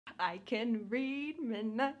I can read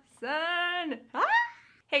Midnight Sun. Ah!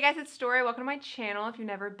 Hey guys, it's Story. Welcome to my channel. If you've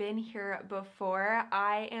never been here before,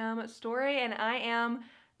 I am Story and I am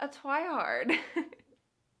a twihard.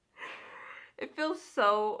 It feels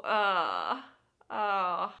so, I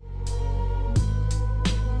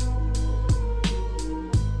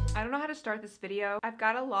don't know how to start this video. I've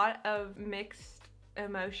got a lot of mixed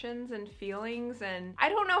emotions and feelings and I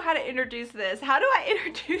don't know how to introduce this. How do I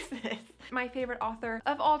introduce this? My favorite author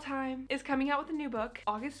of all time is coming out with a new book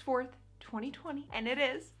August 4th, 2020, and it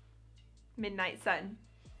is Midnight Sun.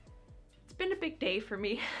 It's been a big day for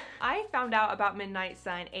me. I found out about Midnight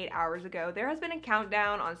Sun 8 hours ago. There has been a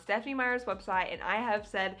countdown on Stephenie Meyer's website and I have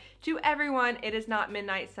said to everyone, it is not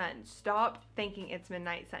Midnight Sun. Stop thinking it's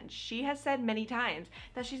Midnight Sun. She has said many times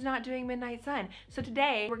that she's not doing Midnight Sun. So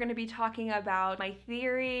today we're going to be talking about my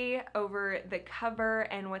theory over the cover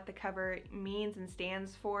and what the cover means and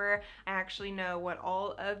stands for. I actually know what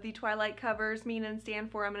all of the Twilight covers mean and stand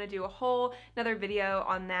for. I'm going to do a whole another video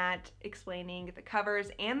on that explaining the covers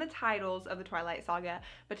and the titles of the Twilight Saga.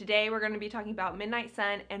 But today we're going to be talking about Midnight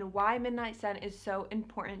Sun and why Midnight Sun is so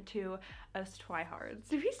important to us twihards.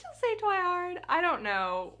 Do we still say twihard? I don't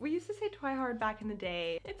know. We used to say twihard back in the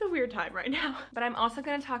day. It's a weird time right now. But I'm also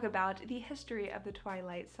going to talk about the history of the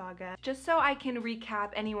Twilight Saga, just so I can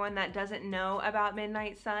recap anyone that doesn't know about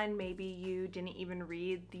Midnight Sun. Maybe you didn't even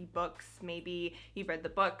read the books. Maybe you've read the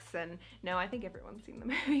books and no, I think everyone's seen the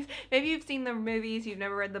movies. Maybe you've seen the movies, you've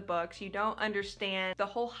never read the books, you don't understand the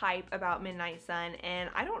whole hype about Midnight Sun, and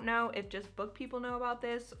I don't know if just book people know about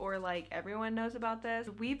this or like everyone knows about this.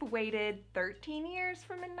 We've waited 13 years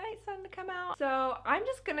for Midnight Sun to come out, so I'm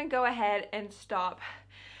just gonna go ahead and stop.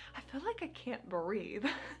 I feel like I can't breathe.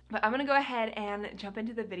 But I'm gonna go ahead and jump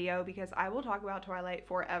into the video because I will talk about Twilight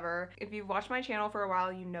forever. If you've watched my channel for a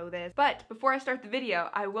while, you know this. But before I start the video,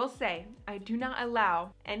 I will say I do not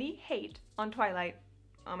allow any hate on Twilight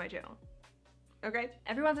on my channel. Okay?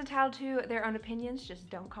 Everyone's entitled to their own opinions, just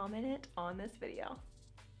don't comment it on this video.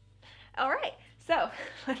 All right, so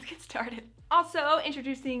let's get started. Also,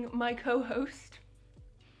 introducing my co-host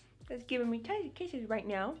that's giving me kisses right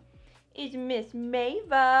now is Miss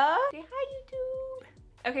Mava. Say hi, YouTube.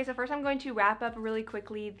 Okay, so first I'm going to wrap up really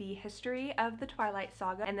quickly the history of the Twilight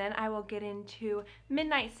Saga, and then I will get into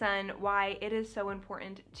Midnight Sun, why it is so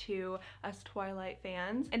important to us Twilight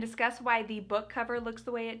fans, and discuss why the book cover looks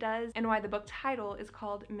the way it does, and why the book title is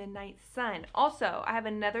called Midnight Sun. Also, I have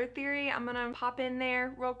another theory I'm gonna pop in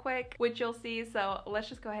there real quick, which you'll see, so let's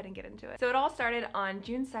just go ahead and get into it. So it all started on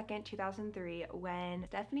June 2nd, 2003, when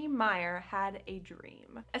Stephenie Meyer had a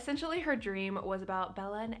dream. Essentially, her dream was about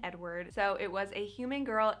Bella and Edward. So it was a human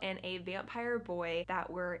girl and a vampire boy that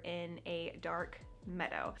were in a dark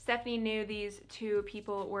meadow. Stephenie knew these two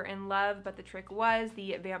people were in love, but the trick was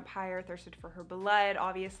the vampire thirsted for her blood,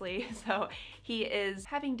 obviously, so he is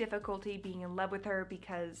having difficulty being in love with her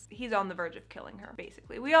because he's on the verge of killing her,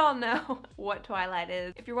 basically. We all know what Twilight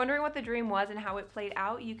is. If you're wondering what the dream was and how it played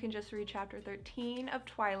out, you can just read chapter 13 of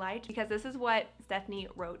Twilight, because this is what Stephenie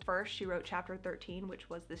wrote first. She wrote chapter 13, which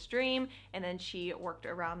was this dream, and then she worked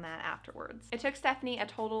around that afterwards. It took Stephenie a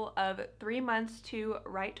total of 3 months to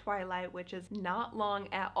write Twilight, which is not long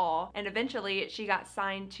at all, and eventually she got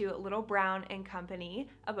signed to Little Brown and Company,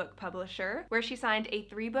 a book publisher, where she signed a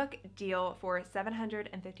 3-book deal for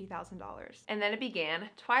 $750,000. And then it began.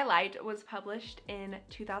 Twilight was published in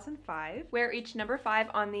 2005, where each number 5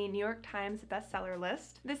 on the New York Times bestseller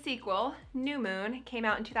list. The sequel, New Moon, came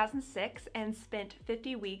out in 2006 and spent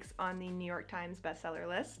 50 weeks on the New York Times bestseller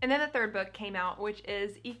list. And then the 3rd book came out, which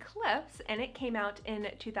is Eclipse, and it came out in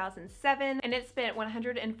 2007, and it spent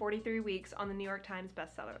 143 weeks on the New York Times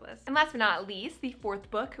bestseller list. And last but not least, the 4th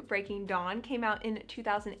book, Breaking Dawn, came out in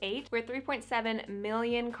 2008, where 3.7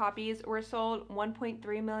 million copies were sold,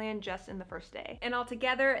 1.3 million just in the first day. And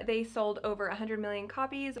altogether, they sold over 100 million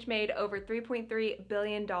copies, which made over $3.3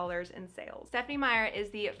 billion in sales. Stephenie Meyer is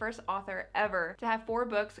the first author ever to have 4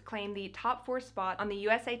 books claim the top 4 spot on the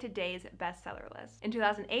USA Today's bestseller list. In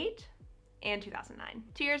 2008, and 2009.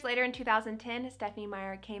 2 years later, in 2010, Stephenie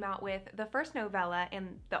Meyer came out with the first novella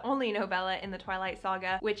and the only novella in the Twilight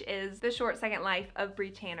Saga, which is The Short Second Life of Bree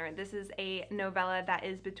Tanner. This is a novella that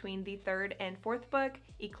is between the 3rd and 4th book,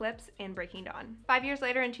 Eclipse and Breaking Dawn. 5 years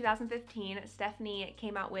later, in 2015, Stephenie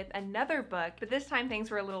came out with another book, but this time things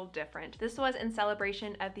were a little different. This was in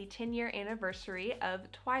celebration of the 10-year anniversary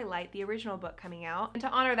of Twilight, the original book, coming out. And to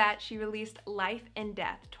honor that, she released Life and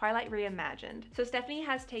Death, Twilight Reimagined. So Stephenie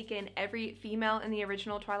has taken every every female in the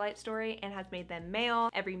original Twilight story and has made them male.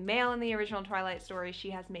 Every male in the original Twilight story she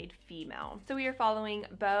has made female. So we are following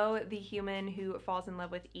Beau, the human who falls in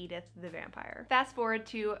love with Edith, the vampire. Fast forward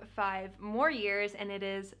to 5 more years and it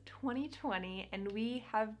is 2020 and we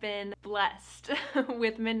have been blessed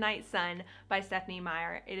with Midnight Sun by Stephenie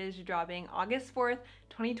Meyer. It is dropping August 4th,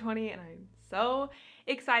 2020 and I'm so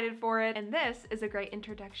excited for it. And this is a great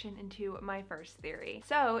introduction into my first theory.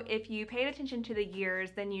 So if you paid attention to the years,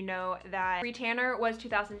 then you know that Bree Tanner was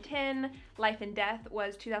 2010, Life and Death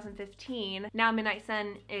was 2015, now Midnight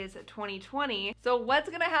Sun is 2020. So what's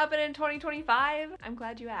gonna happen in 2025? I'm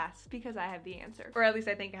glad you asked because I have the answer, or at least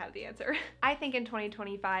I think I have the answer. I think in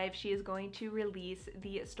 2025 she is going to release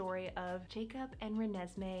the story of Jacob and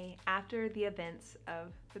Renesmee after the events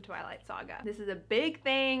of the Twilight Saga. This is a big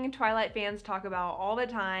thing Twilight fans talk about all the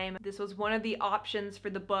time. This was one of the options for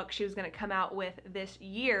the book she was gonna come out with this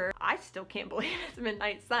year. I still can't believe it's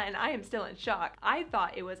Midnight Sun. I am still in shock. I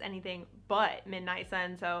thought it was anything but Midnight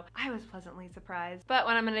Sun, so I was pleasantly surprised. But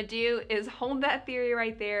what I'm gonna do is hold that theory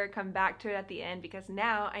right there, come back to it at the end, because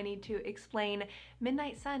now I need to explain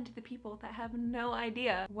Midnight Sun to the people that have no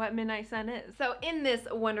idea what Midnight Sun is. So in this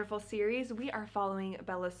wonderful series, we are following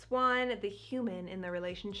Bella Swan, the human in the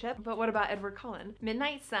relationship. But what about Edward Cullen?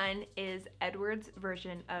 Midnight Sun is Edward's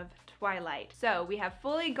version of Twilight. So we have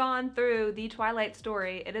fully gone through the Twilight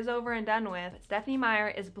story. It is over and done with. Stephenie Meyer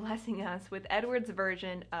is blessing us with Edward's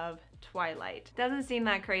version of Twilight. Doesn't seem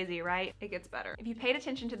that crazy, right? It gets better. If you paid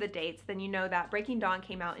attention to the dates, then you know that Breaking Dawn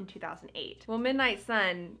came out in 2008. Well, Midnight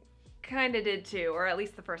Sun kinda did too, or at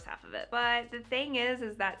least the first half of it. But the thing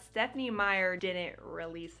is that Stephenie Meyer didn't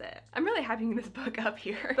release it. I'm really hyping this book up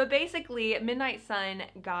here. But basically, Midnight Sun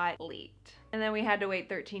got leaked. And then we had to wait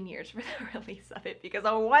 13 years for the release of it because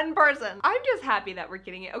of one person. I'm just happy that we're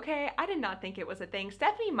getting it, okay? I did not think it was a thing.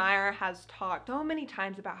 Stephenie Meyer has talked so many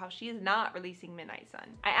times about how she is not releasing Midnight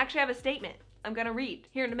Sun. I actually have a statement I'm gonna read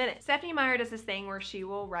here in a minute. Stephenie Meyer does this thing where she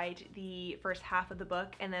will write the first half of the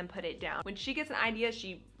book and then put it down. When she gets an idea,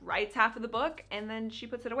 she writes half of the book and then she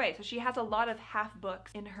puts it away. So she has a lot of half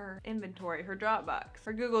books in her inventory, her Dropbox,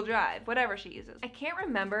 her Google Drive, whatever she uses. I can't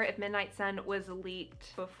remember if Midnight Sun was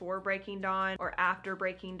leaked before Breaking Dawn or after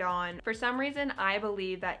Breaking Dawn. For some reason, I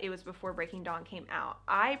believe that it was before Breaking Dawn came out.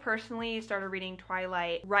 I personally started reading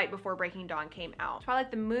Twilight right before Breaking Dawn came out.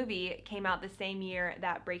 Twilight the movie came out the same year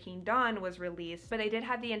that Breaking Dawn was released, but they did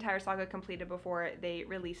have the entire saga completed before they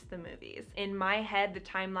released the movies. In my head, the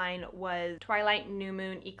timeline was Twilight, New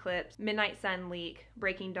Moon, Eclipse, Midnight Sun leak,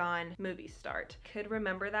 Breaking Dawn, movie start. Could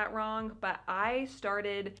remember that wrong, but I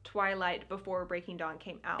started Twilight before Breaking Dawn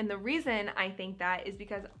came out. And the reason I think that is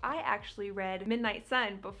because I actually read Midnight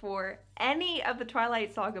Sun before any of the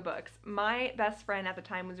Twilight Saga books. My best friend at the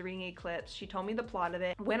time was reading Eclipse. She told me the plot of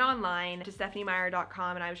it, went online to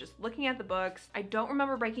stepheniemeyer.com, and I was just looking at the books. I don't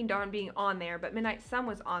remember Breaking Dawn being on there, but Midnight Sun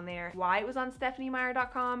was on there. Why it was on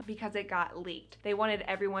stepheniemeyer.com? Because it got leaked. They wanted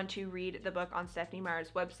everyone to read the book on Stephenie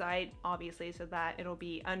Meyer's website, obviously, so that it'll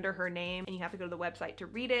be under her name and you have to go to the website to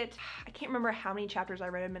read it. I can't remember how many chapters I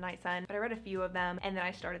read of Midnight Sun, but I read a few of them, and then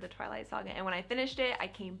I started the Twilight Saga. And when I finished it, I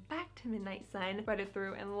came back to Midnight Sun, read it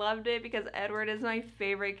through, and loved it because Edward is my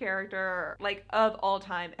favorite character, like, of all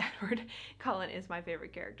time. Edward Cullen is my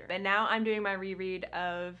favorite character. And now I'm doing my reread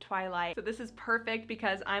of Twilight. So this is perfect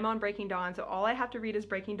because I'm on Breaking Dawn, so all I have to read is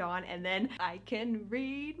Breaking Dawn, and then I can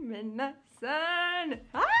read Midnight Sun.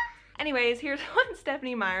 Ah! Anyways, here's what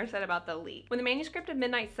Stephenie Meyer said about the leak. When the manuscript of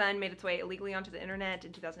Midnight Sun made its way illegally onto the internet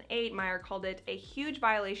in 2008, Meyer called it a huge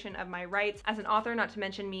violation of my rights as an author, not to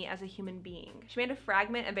mention me as a human being. She made a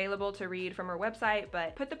fragment available to read from her website,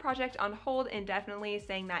 but put the project on hold indefinitely,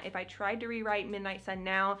 saying that if I tried to rewrite Midnight Sun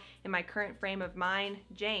now in my current frame of mind,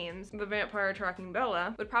 James, the vampire tracking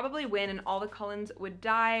Bella, would probably win and all the Cullens would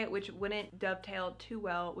die, which wouldn't dovetail too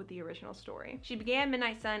well with the original story. She began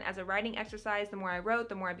Midnight Sun as a writing exercise. The more I wrote,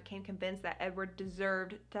 the more I became convinced that Edward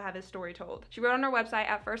deserved to have his story told. She wrote on her website,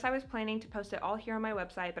 at first I was planning to post it all here on my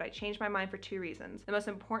website, but I changed my mind for 2 reasons. The most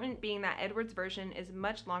important being that Edward's version is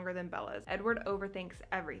much longer than Bella's. Edward overthinks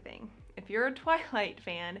everything. If you're a Twilight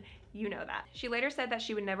fan, you know that. She later said that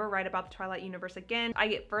she would never write about the Twilight universe again. I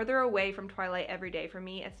get further away from Twilight every day. For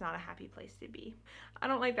me, it's not a happy place to be. I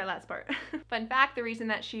don't like that last part. Fun fact, the reason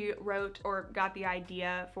that she wrote or got the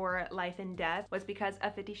idea for Life and Death was because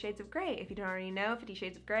of 50 Shades of Grey. If you don't already know, 50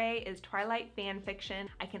 Shades of Grey is Twilight fan fiction.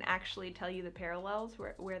 I can actually tell you the parallels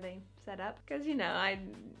where they set up because, you know,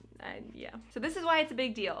 yeah. So this is why it's a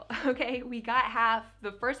big deal, okay? We got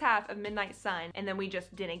the first half of Midnight Sun, and then we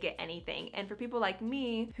just didn't get anything. And for people like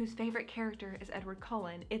me, whose favorite character is Edward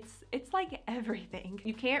Cullen, it's like everything.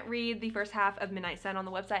 You can't read the first half of Midnight Sun on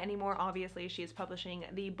the website anymore. Obviously, she is publishing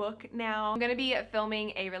the book now. I'm gonna be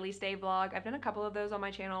filming a release day vlog. I've done a couple of those on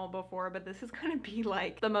my channel before, but this is gonna be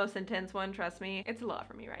like the most intense one, trust me. It's a lot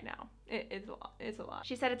for me right now. It's a lot. It's a lot.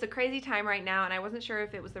 She said it's a crazy time right now, and I wasn't sure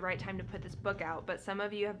if it was the right time to put this book out, but some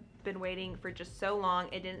of you have been waiting for just so long,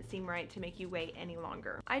 it didn't seem right to make you wait any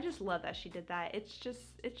longer. I just love that she did that. It's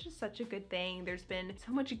just such a good thing. There's been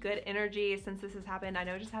so much good energy since this has happened. I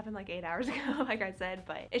know it just happened like 8 hours ago, like I said,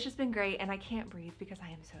 but it's just been great, and I can't breathe because I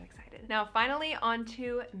am so excited. Now, finally, on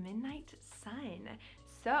to Midnight Sun.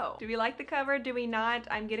 So, do we like the cover? Do we not?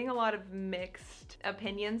 I'm getting a lot of mixed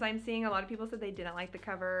opinions. I'm seeing a lot of people said they didn't like the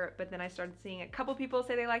cover, but then I started seeing a couple people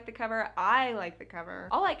say they like the cover. I like the cover.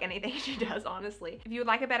 I'll like anything she does, honestly. If you would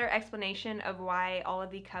like a better explanation of why all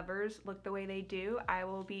of the covers look the way they do, I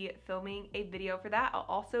will be filming a video for that. I'll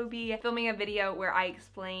also be filming a video where I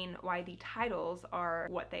explain why the titles are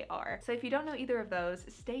what they are. So if you don't know either of those,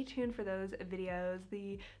 stay tuned for those videos.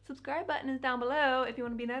 The subscribe button is down below if you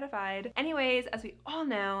want to be notified. Anyways, as we all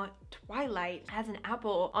know, Twilight has an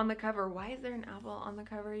apple on the cover. Why is there an apple on the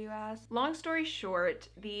cover, you ask? Long story short,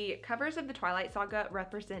 the covers of the Twilight Saga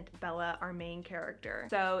represent Bella, our main character.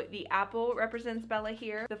 So the apple represents Bella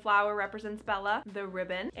here, the flower represents Bella, the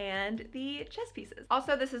ribbon, and the chess pieces.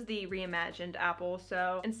 Also, this is the reimagined apple,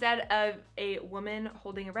 so instead of a woman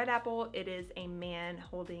holding a red apple, it is a man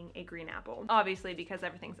holding a green apple. Obviously, because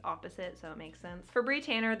everything's opposite, so it makes sense. For Bree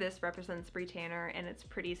Tanner, this represents Bree Tanner, and it's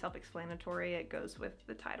pretty self-explanatory. It goes with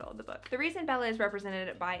the title of the book. The reason Bella is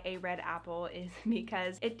represented by a red apple is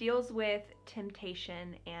because it deals with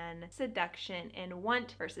temptation and seduction and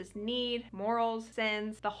want versus need, morals,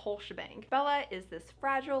 sins, the whole shebang. Bella is this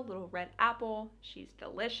fragile little red apple. She's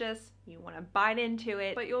delicious. You want to bite into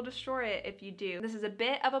it, but you'll destroy it if you do. This is a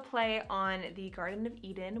bit of a play on the Garden of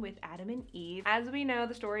Eden with Adam and Eve. As we know,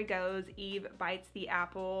 the story goes, Eve bites the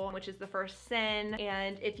apple, which is the first sin.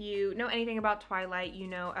 And if you know anything about Twilight, you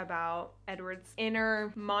know about Edward's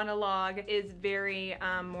inner monologue is very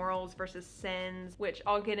morals versus sins, which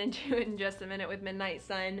I'll get into in just a minute with Midnight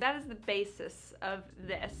Sun. That is the basis of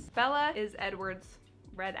this. Bella is Edward's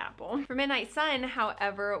red apple. For Midnight Sun,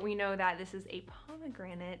 however, we know that this is a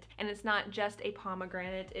pomegranate, and it's not just a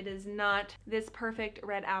pomegranate. It is not this perfect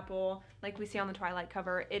red apple like we see on the Twilight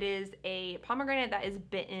cover. It is a pomegranate that is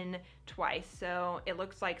bitten twice, so it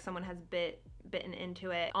looks like someone has bitten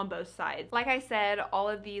into it on both sides. Like I said, all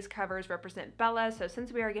of these covers represent Bella, so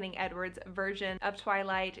since we are getting Edward's version of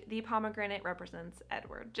Twilight, the pomegranate represents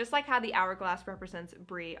Edward. Just like how the hourglass represents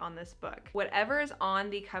Bree on this book. Whatever is on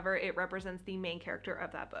the cover, it represents the main character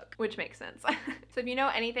of that book, which makes sense. So if you know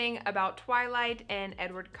anything about Twilight and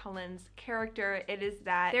Edward Cullen's character, it is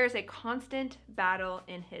that there is a constant battle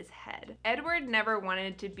in his head. Edward never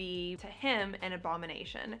wanted to be, to him, an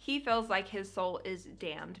abomination. He feels like his soul is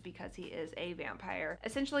damned because he is a vampire.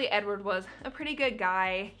 Essentially, Edward was a pretty good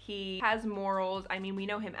guy. He has morals. I mean, we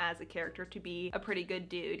know him as a character to be a pretty good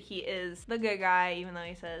dude. He is the good guy, even though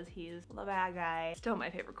he says he's the bad guy. Still my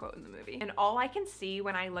favorite quote in the movie. And all I can see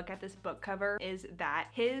when I look at this book cover is that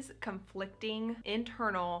his conflicting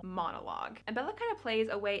internal monologue. And Bella kind of plays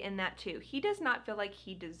a way in that too. He does not feel like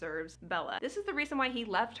he deserves Bella. This is the reason why he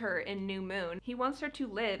left her in New Moon. He wants her to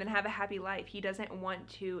live and have a happy life. He doesn't want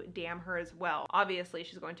to damn her as well. Obviously,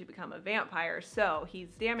 she's going to become a vampire, so he's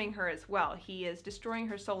damning her as well. He is destroying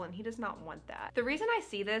her soul, and he does not want that. The reason I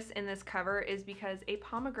see this in this cover is because a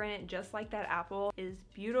pomegranate, just like that apple, is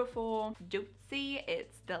beautiful, juicy,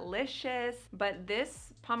 it's delicious, but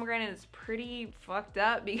this pomegranate is pretty fucked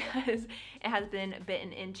up because it has been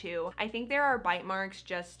bitten into. I think there are bite marks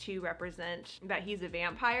just to represent that he's a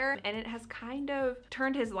vampire, and it has kind of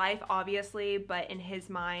turned his life, obviously, but in his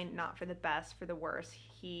mind, not for the best, for the worse.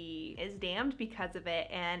 He is damned because of it,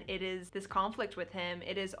 and it is this conflict with him.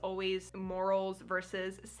 It is always morals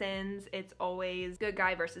versus sins. It's always good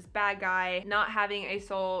guy versus bad guy, not having a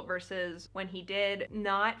soul versus when he did,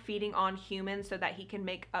 not feeding on humans so that he can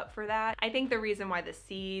make up for that. I think the reason why the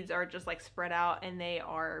seeds are just like spread out and they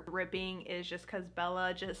are ripping is just because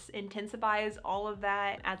Bella just intensifies all of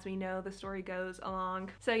that as we know the story goes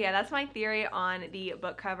along. So yeah, that's my theory on the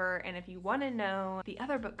book cover, and if you want to know the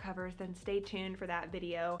other book covers, then stay tuned for that video.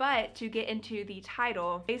 video. But to get into the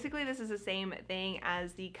title, basically this is the same thing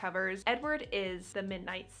as the covers. Edward is the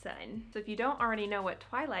midnight sun. So if you don't already know what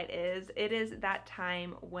twilight is, it is that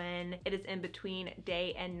time when it is in between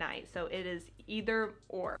day and night. So it is either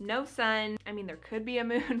or. No sun. I mean, there could be a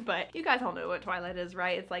moon, but you guys all know what twilight is,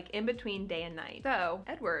 right? It's like in between day and night. So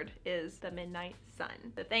Edward is the midnight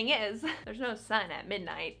sun. The thing is, there's no sun at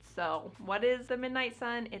midnight. So what is the midnight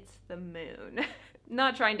sun? It's the moon.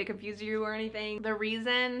 Not trying to confuse you or anything. The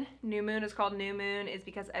reason new moon is called new moon is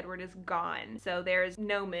because Edward is gone. So there's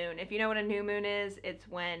no moon. If you know what a new moon is, it's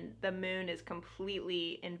when the moon is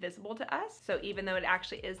completely invisible to us. So even though it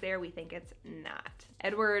actually is there, we think it's not.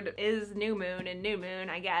 Edward is new moon and new moon,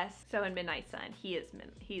 I guess. So in midnight sun, he's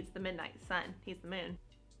the midnight sun. He's the moon.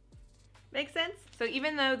 Makes sense? So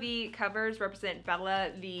even though the covers represent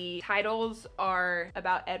Bella, the titles are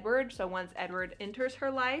about Edward. So once Edward enters her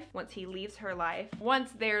life, once he leaves her life,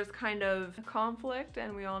 once there's kind of conflict,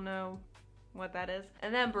 and we all know what that is.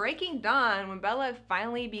 And then Breaking Dawn, when Bella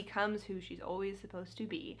finally becomes who she's always supposed to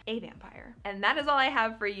be, a vampire. And that is all I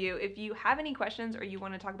have for you. If you have any questions or you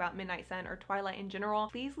want to talk about Midnight Sun or Twilight in general,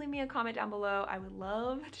 please leave me a comment down below. I would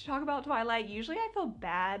love to talk about Twilight. Usually I feel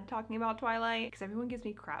bad talking about Twilight because everyone gives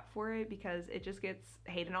me crap for it because it just gets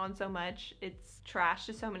hated on so much. It's trash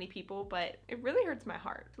to so many people, but it really hurts my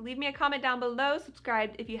heart. So leave me a comment down below,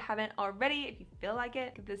 subscribe if you haven't already, if you feel like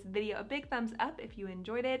it. Give this video a big thumbs up if you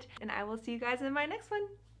enjoyed it, and I will see you guys in my next one.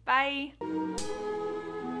 Bye!